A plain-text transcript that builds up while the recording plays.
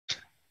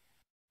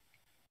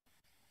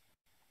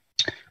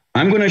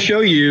I'm going to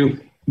show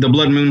you the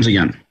blood moons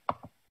again.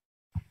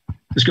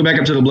 Let's go back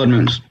up to the blood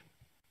moons.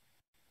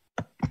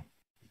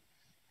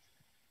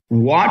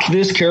 Watch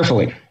this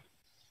carefully.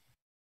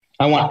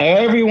 I want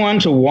everyone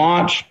to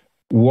watch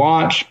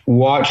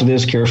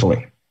this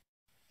carefully.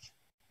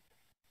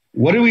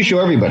 What did we show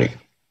everybody?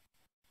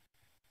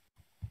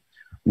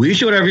 We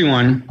showed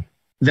everyone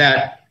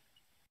that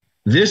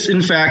this,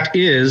 in fact,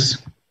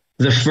 is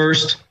the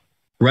first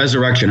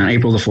resurrection on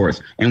April the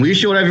 4th. And we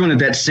showed everyone at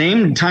that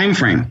same time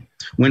frame,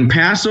 when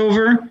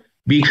Passover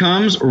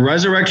becomes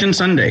Resurrection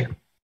Sunday,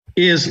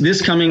 is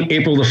this coming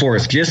April the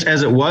 4th, just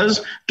as it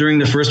was during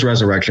the first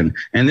resurrection.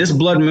 And this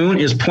blood moon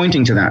is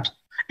pointing to that.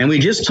 And we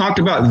just talked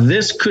about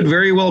this could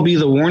very well be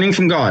the warning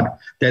from God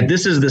that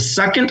this is the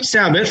second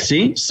Sabbath,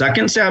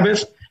 second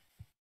Sabbath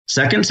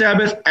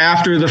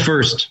after the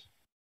first.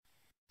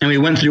 And we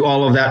went through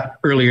all of that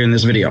earlier in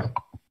this video.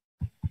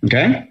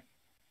 Okay?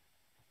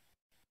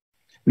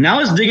 Now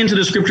let's dig into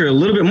the scripture a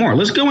little bit more.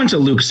 Let's go into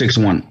Luke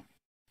 6:1.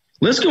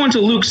 Let's go into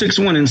Luke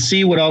 6:1 and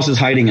see what else is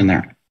hiding in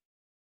there.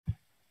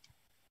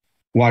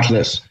 Watch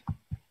this.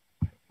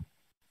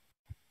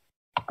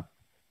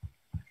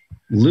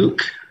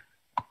 Luke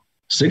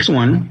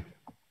 6:1.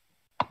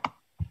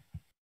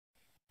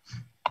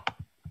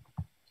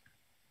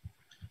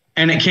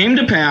 And it came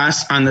to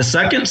pass on the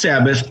second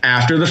Sabbath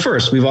after the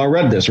first. We've all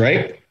read this,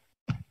 right?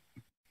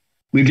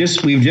 We've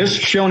just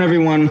shown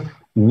everyone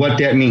what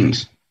that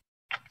means.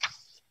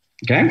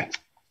 Okay?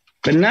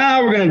 But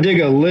now we're going to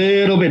dig a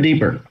little bit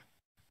deeper.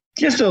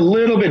 Just a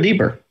little bit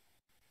deeper.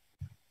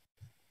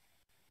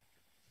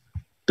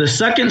 The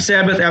second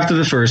Sabbath after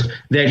the first,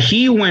 that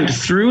he went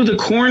through the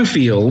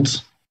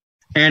cornfields,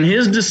 and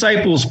his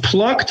disciples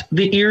plucked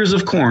the ears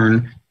of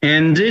corn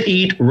and did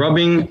eat,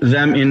 rubbing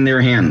them in their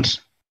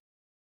hands.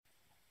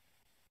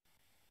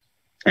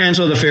 And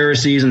so the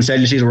Pharisees and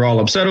Sadducees were all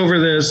upset over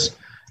this.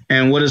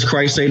 And what does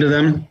Christ say to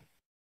them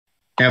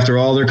after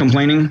all their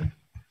complaining?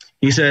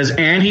 He says,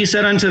 and he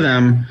said unto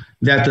them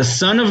that the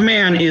Son of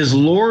Man is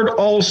Lord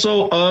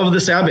also of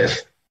the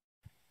Sabbath.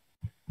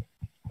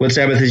 What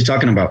Sabbath is he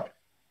talking about?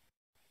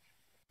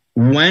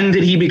 When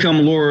did he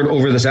become Lord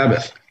over the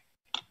Sabbath?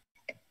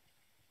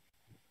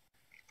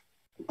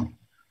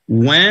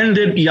 When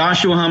did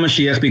Yahshua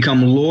HaMashiach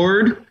become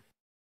Lord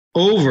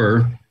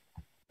over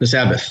the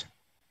Sabbath?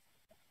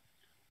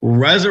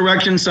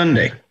 Resurrection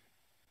Sunday,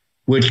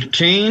 which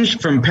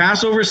changed from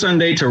Passover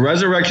Sunday to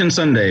Resurrection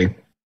Sunday.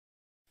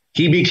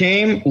 He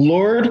became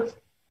Lord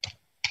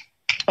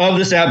of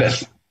the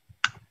Sabbath.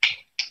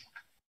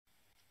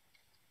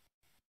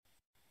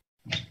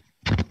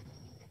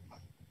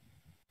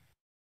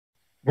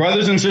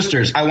 Brothers and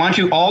sisters, I want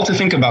you all to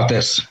think about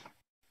this.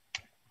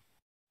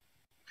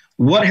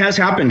 What has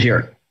happened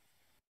here?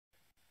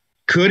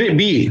 Could it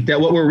be that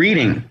what we're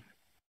reading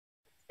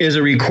is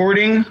a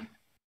recording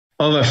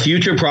of a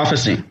future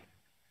prophecy?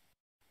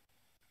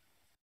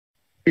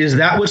 Is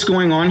that what's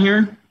going on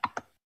here?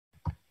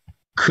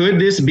 Could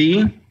this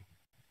be?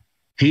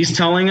 He's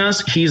telling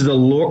us he's the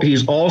Lord.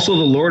 He's also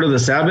the Lord of the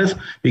Sabbath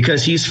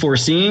because he's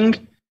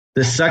foreseeing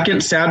the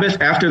second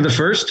Sabbath after the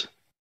first.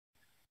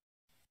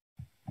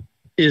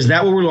 Is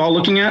that what we're all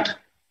looking at?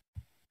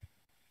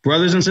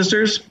 Brothers and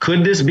sisters,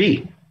 could this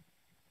be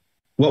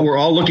what we're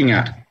all looking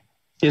at?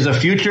 Is a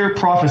future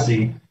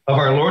prophecy of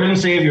our Lord and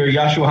Savior,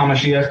 Yahshua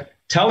HaMashiach,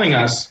 telling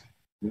us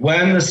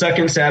when the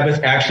second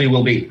Sabbath actually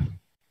will be.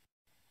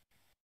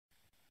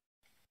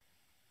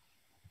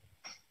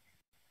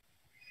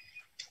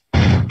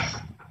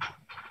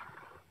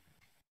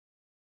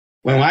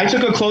 When I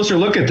took a closer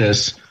look at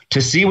this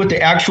to see what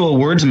the actual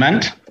words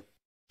meant,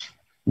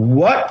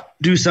 what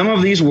do some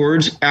of these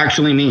words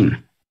actually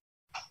mean?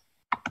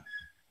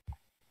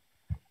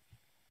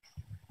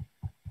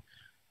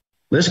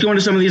 Let's go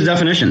into some of these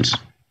definitions.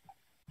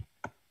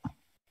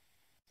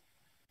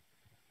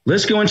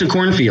 Let's go into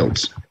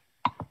cornfields.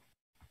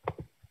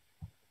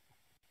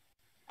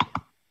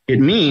 It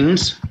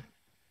means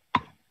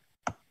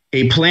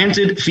a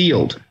planted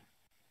field.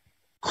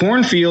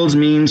 Cornfields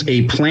means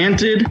a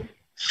planted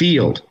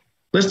field.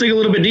 Let's dig a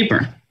little bit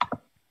deeper.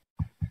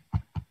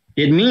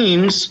 It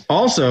means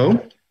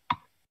also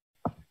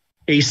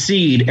a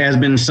seed has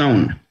been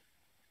sown.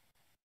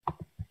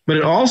 But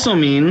it also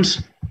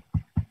means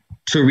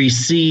to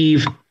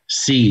receive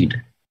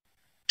seed.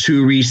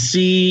 To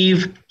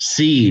receive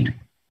seed.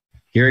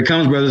 Here it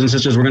comes, brothers and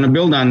sisters. We're going to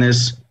build on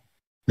this.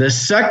 The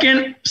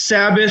second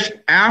Sabbath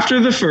after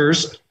the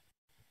first,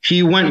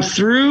 he went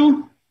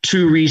through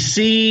to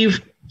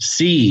receive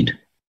seed.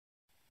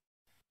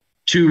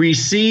 To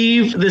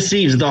receive the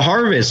seeds, the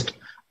harvest.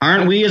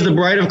 Aren't we as the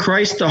bride of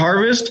Christ the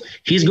harvest?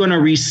 He's going to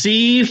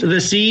receive the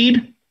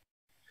seed.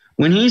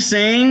 When he's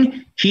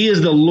saying he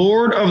is the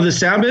Lord of the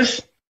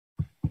Sabbath,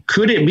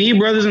 could it be,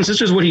 brothers and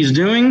sisters, what he's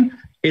doing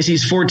is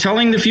he's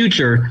foretelling the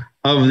future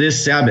of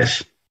this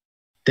Sabbath,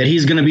 that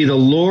he's going to be the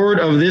Lord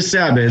of this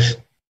Sabbath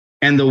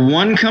and the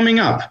one coming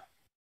up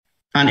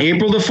on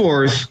April the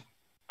 4th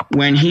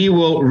when he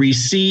will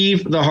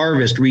receive the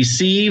harvest,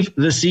 receive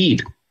the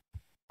seed.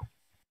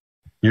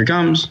 Here it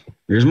comes.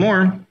 There's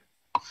more.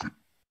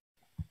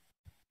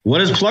 What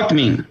does plucked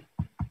mean?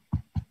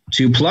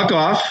 To pluck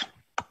off,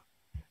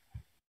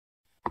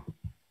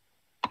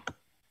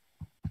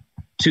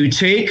 to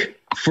take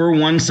for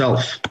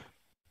oneself,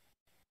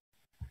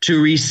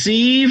 to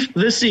receive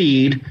the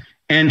seed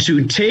and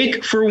to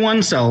take for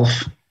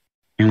oneself.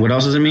 And what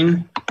else does it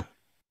mean?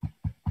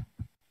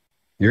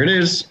 Here it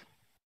is.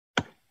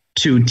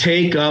 To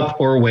take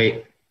up or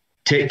away.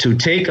 To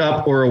take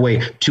up or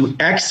away. To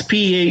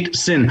expiate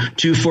sin.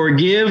 To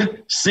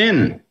forgive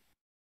sin.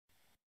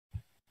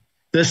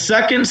 The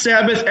second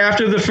Sabbath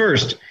after the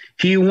first,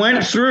 he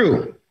went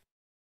through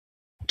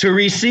to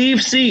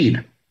receive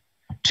seed,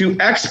 to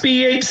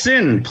expiate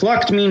sin.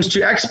 Plucked means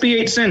to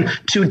expiate sin,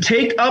 to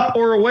take up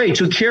or away,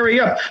 to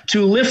carry up,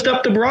 to lift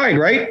up the bride,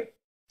 right?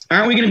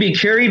 Aren't we going to be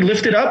carried,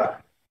 lifted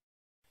up?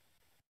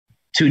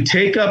 To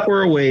take up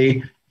or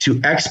away, to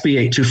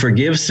expiate, to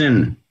forgive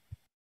sin.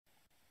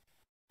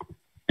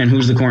 And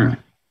who's the corn?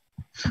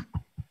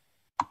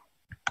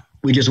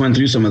 We just went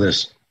through some of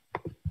this.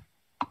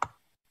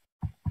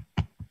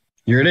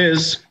 Here it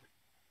is.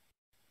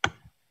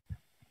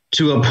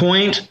 To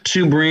appoint,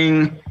 to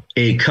bring,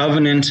 a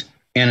covenant,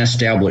 and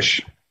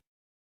establish.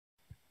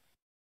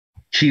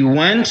 He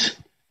went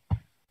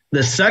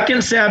the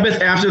second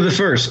Sabbath after the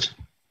first.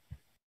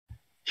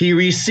 He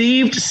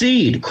received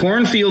seed.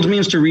 Cornfield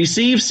means to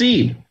receive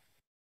seed.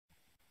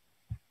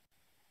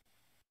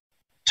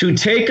 To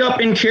take up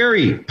and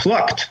carry,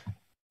 plucked.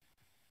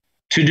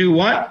 To do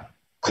what?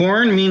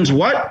 Corn means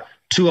what?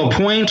 To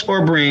appoint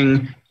or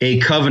bring a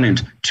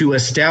covenant, to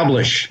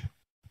establish.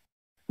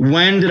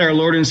 When did our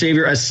Lord and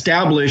Savior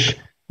establish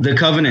the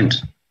covenant?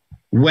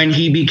 When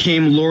he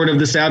became Lord of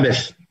the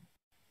Sabbath.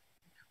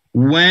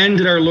 When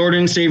did our Lord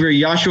and Savior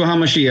Yahshua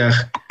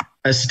HaMashiach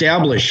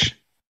establish?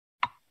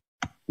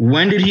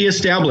 When did he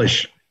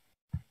establish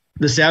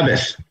the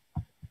Sabbath?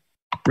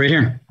 Right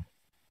here.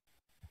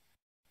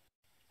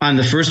 On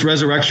the first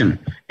resurrection.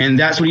 And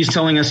that's what he's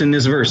telling us in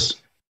this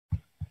verse.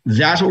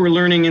 That's what we're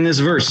learning in this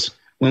verse.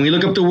 When we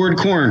look up the word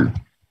corn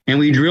and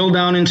we drill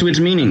down into its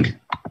meaning,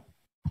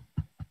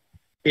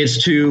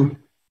 it's to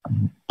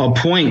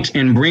appoint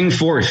and bring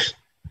forth,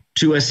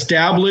 to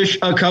establish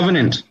a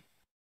covenant.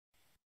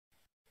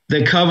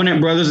 The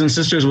covenant, brothers and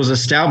sisters, was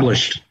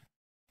established,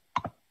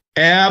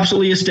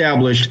 absolutely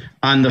established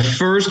on the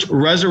first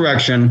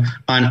resurrection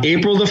on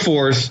April the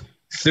 4th,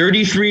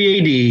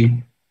 33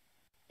 AD,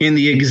 in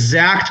the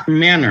exact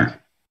manner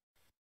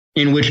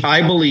in which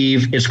I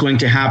believe it's going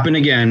to happen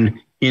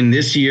again in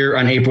this year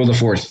on April the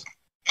 4th.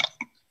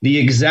 The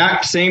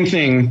exact same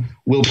thing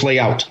will play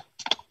out.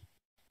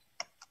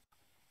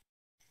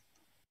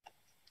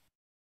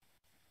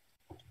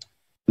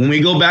 When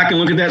we go back and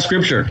look at that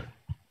scripture,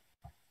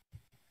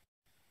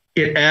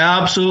 it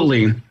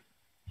absolutely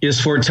is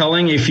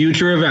foretelling a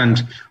future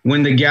event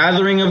when the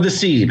gathering of the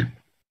seed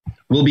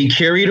will be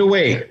carried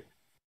away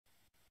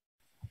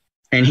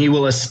and he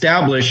will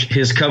establish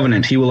his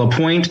covenant. He will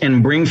appoint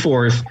and bring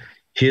forth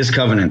his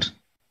covenant.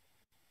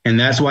 And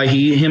that's why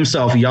he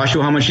himself,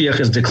 Yahshua HaMashiach,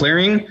 is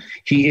declaring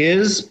he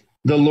is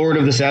the Lord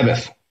of the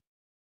Sabbath.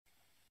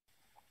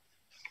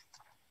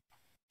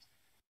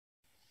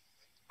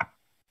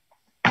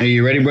 Are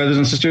you ready, brothers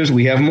and sisters?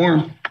 We have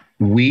more.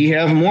 We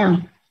have more.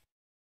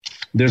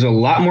 There's a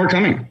lot more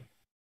coming.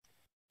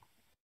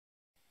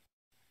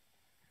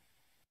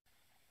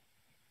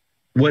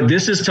 What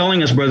this is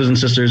telling us, brothers and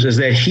sisters, is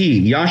that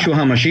he, Yahshua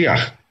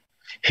HaMashiach,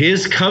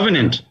 his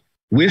covenant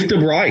with the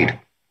bride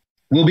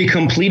will be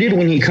completed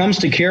when he comes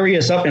to carry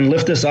us up and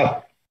lift us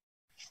up.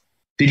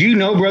 Did you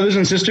know, brothers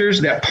and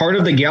sisters, that part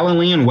of the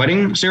Galilean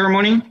wedding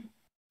ceremony,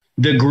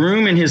 the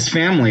groom and his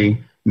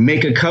family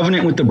make a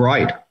covenant with the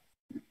bride.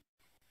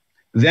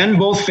 Then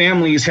both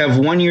families have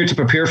 1 year to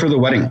prepare for the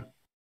wedding.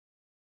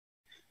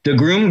 The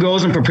groom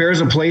goes and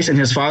prepares a place in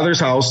his father's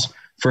house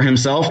for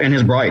himself and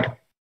his bride.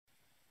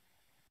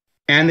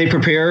 And they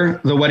prepare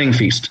the wedding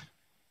feast.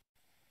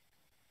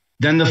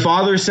 Then the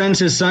father sends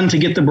his son to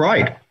get the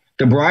bride.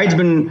 The bride's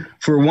been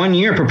for 1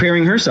 year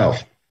preparing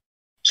herself.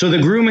 So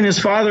the groom and his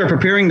father are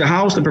preparing the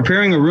house, they're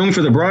preparing a room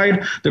for the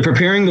bride, they're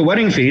preparing the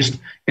wedding feast,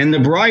 and the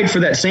bride for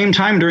that same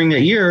time during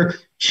that year,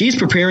 she's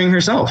preparing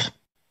herself,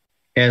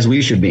 as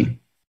we should be.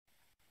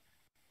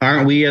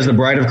 Aren't we, as the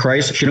bride of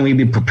Christ, shouldn't we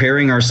be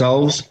preparing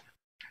ourselves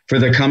for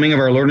the coming of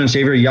our Lord and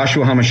Savior,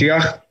 Yahshua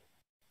HaMashiach?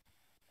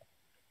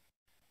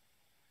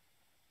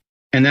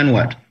 And then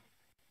what?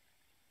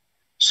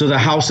 So the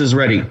house is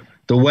ready.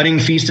 The wedding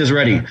feast is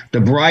ready.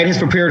 The bride has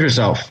prepared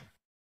herself.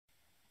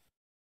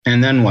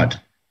 And then what?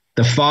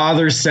 The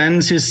father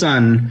sends his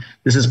son.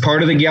 This is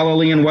part of the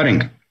Galilean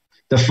wedding.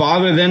 The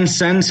father then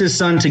sends his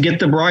son to get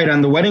the bride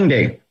on the wedding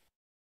day.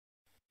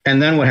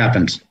 And then what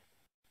happens?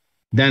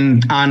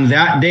 Then on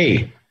that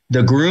day,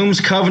 the groom's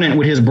covenant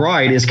with his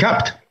bride is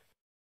kept.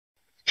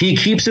 He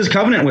keeps his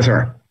covenant with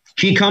her.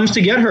 He comes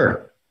to get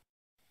her.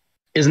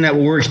 Isn't that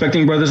what we're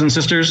expecting, brothers and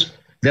sisters?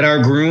 That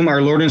our groom,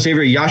 our Lord and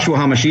Savior, Yahshua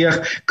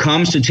HaMashiach,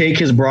 comes to take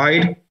his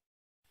bride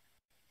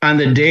on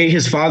the day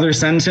his father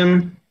sends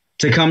him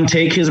to come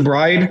take his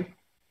bride.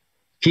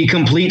 He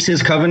completes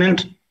his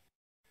covenant.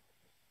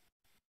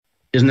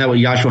 Isn't that what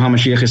Yahshua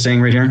HaMashiach is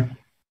saying right here?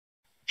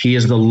 He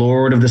is the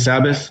Lord of the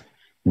Sabbath.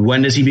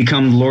 When does he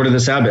become Lord of the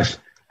Sabbath?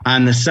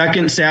 On the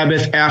second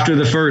Sabbath after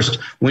the first,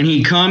 when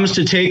he comes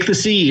to take the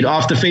seed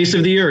off the face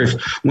of the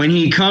earth, when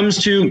he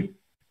comes to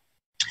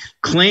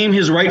claim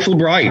his rightful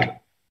bride,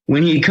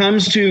 when he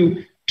comes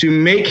to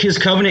make his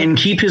covenant and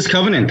keep his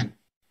covenant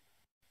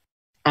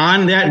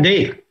on that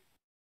day,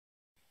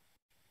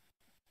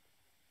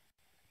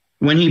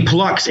 when he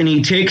plucks and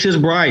he takes his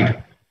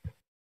bride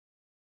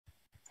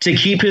to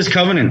keep his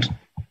covenant.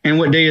 And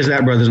what day is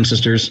that, brothers and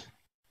sisters?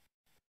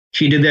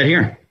 He did that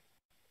here.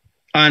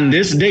 On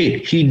this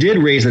date, he did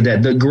raise the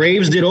dead. The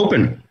graves did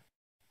open.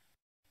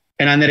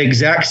 And on that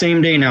exact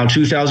same day now,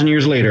 2,000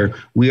 years later,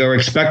 we are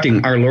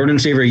expecting our Lord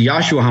and Savior,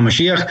 Yahshua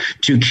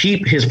HaMashiach, to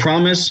keep his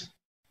promise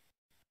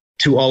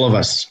to all of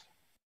us,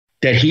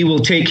 that he will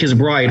take his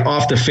bride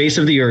off the face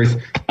of the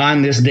earth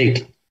on this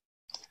date.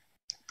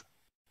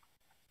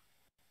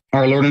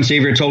 Our Lord and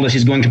Savior told us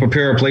he's going to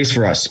prepare a place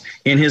for us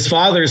in his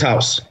Father's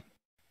house.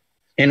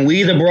 And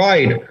we, the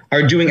bride,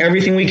 are doing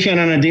everything we can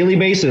on a daily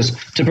basis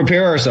to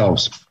prepare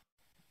ourselves,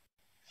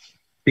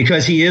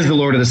 because he is the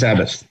Lord of the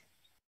Sabbath.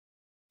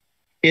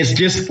 It's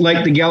just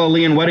like the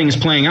Galilean wedding is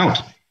playing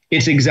out.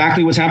 It's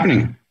exactly what's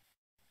happening.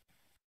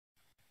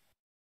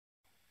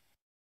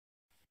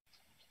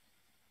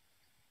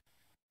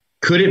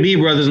 Could it be,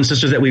 brothers and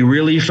sisters, that we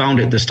really found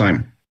it this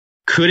time?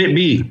 Could it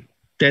be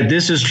that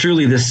this is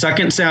truly the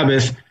second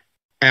Sabbath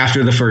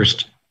after the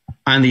first,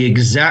 on the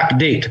exact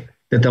date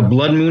that the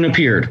blood moon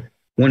appeared,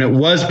 when it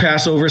was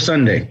Passover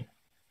Sunday,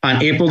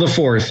 on April the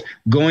 4th,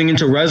 going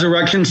into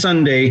Resurrection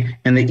Sunday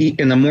in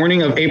the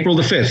morning of April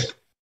the 5th,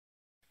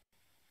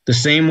 the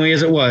same way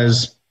as it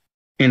was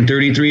in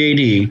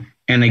 33 AD,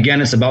 and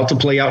again, it's about to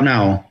play out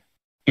now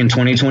in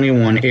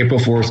 2021, April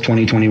 4th,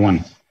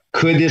 2021.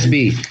 Could this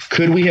be?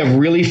 Could we have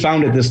really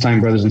found it this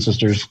time, brothers and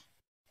sisters?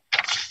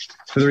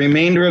 For the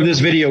remainder of this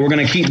video, we're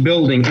going to keep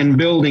building and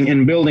building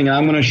and building. And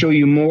I'm going to show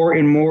you more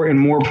and more and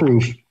more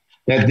proof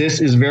that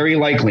this is very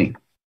likely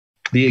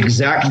the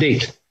exact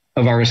date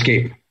of our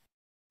escape.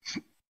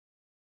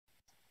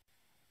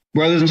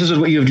 Brothers and sisters,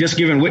 what you have just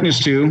given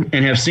witness to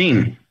and have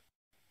seen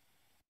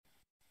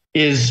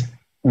is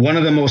one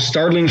of the most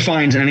startling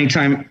finds in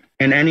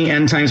any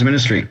end times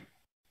ministry.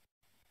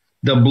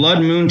 The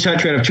blood moon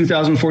tetrad of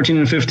 2014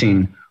 and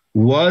 15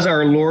 was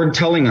our Lord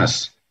telling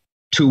us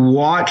to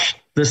watch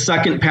the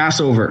second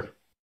Passover.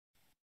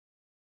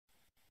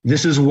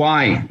 This is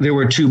why there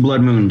were two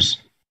blood moons,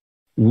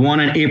 one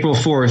on April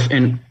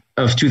 4th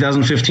of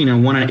 2015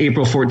 and one on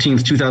April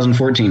 14th,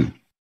 2014.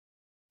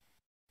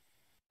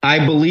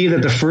 I believe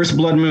that the first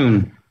blood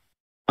moon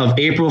of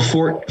April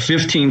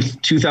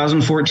 15th,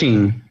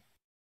 2014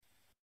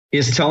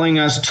 is telling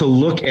us to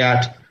look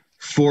at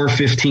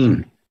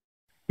 415.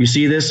 You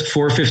see this,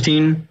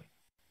 415?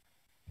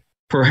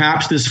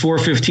 Perhaps this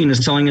 415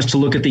 is telling us to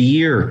look at the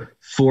year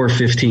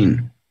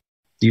 415.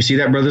 Do you see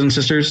that, brothers and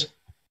sisters?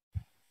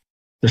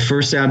 The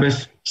first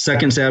Sabbath,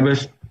 second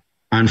Sabbath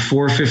on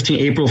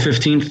April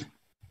 15th.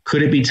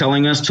 Could it be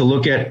telling us to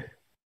look at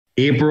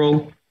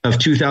April of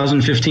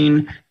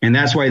 2015? And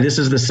that's why this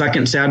is the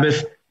second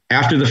Sabbath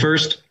after the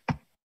first.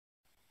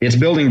 It's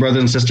building,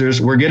 brothers and sisters.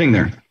 We're getting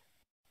there.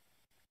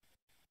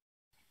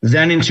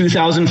 Then in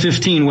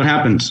 2015, what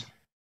happens?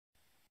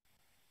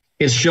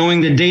 It's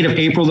showing the date of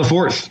April the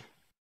 4th,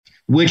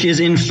 which is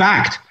in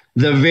fact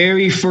the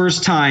very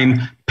first time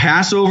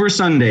Passover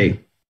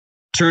Sunday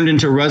turned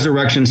into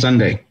Resurrection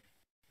Sunday.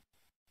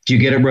 Do you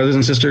get it, brothers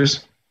and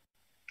sisters?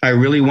 I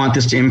really want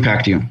this to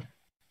impact you.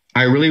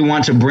 I really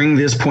want to bring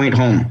this point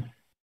home.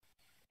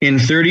 In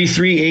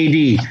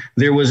 33 AD,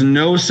 there was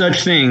no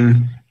such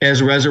thing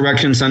as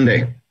Resurrection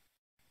Sunday.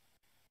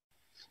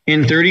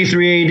 In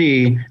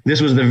 33 AD,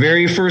 this was the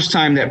very first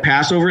time that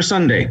Passover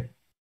Sunday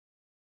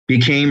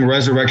became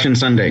Resurrection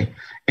Sunday.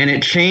 And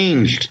it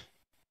changed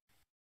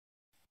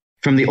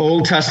from the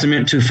Old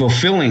Testament to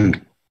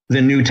fulfilling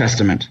the New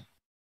Testament.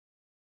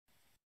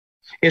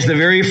 It's the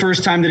very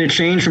first time that it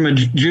changed from a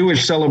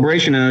Jewish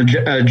celebration and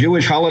a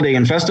Jewish holiday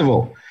and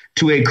festival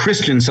to a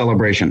Christian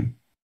celebration.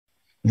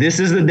 This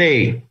is the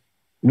day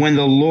when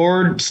the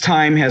Lord's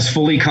time has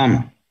fully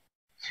come.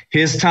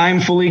 His time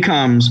fully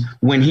comes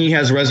when he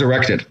has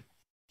resurrected.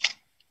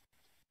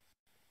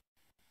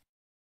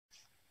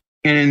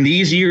 And in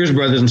these years,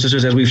 brothers and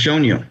sisters, as we've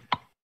shown you,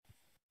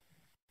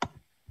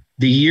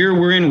 the year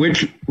we're in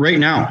which right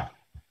now,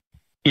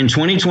 in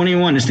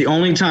 2021, it's the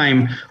only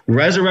time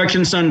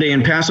Resurrection Sunday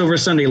and Passover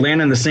Sunday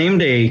land on the same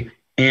day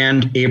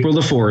and April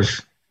the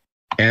 4th,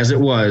 as it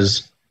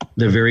was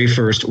the very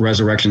first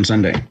Resurrection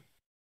Sunday.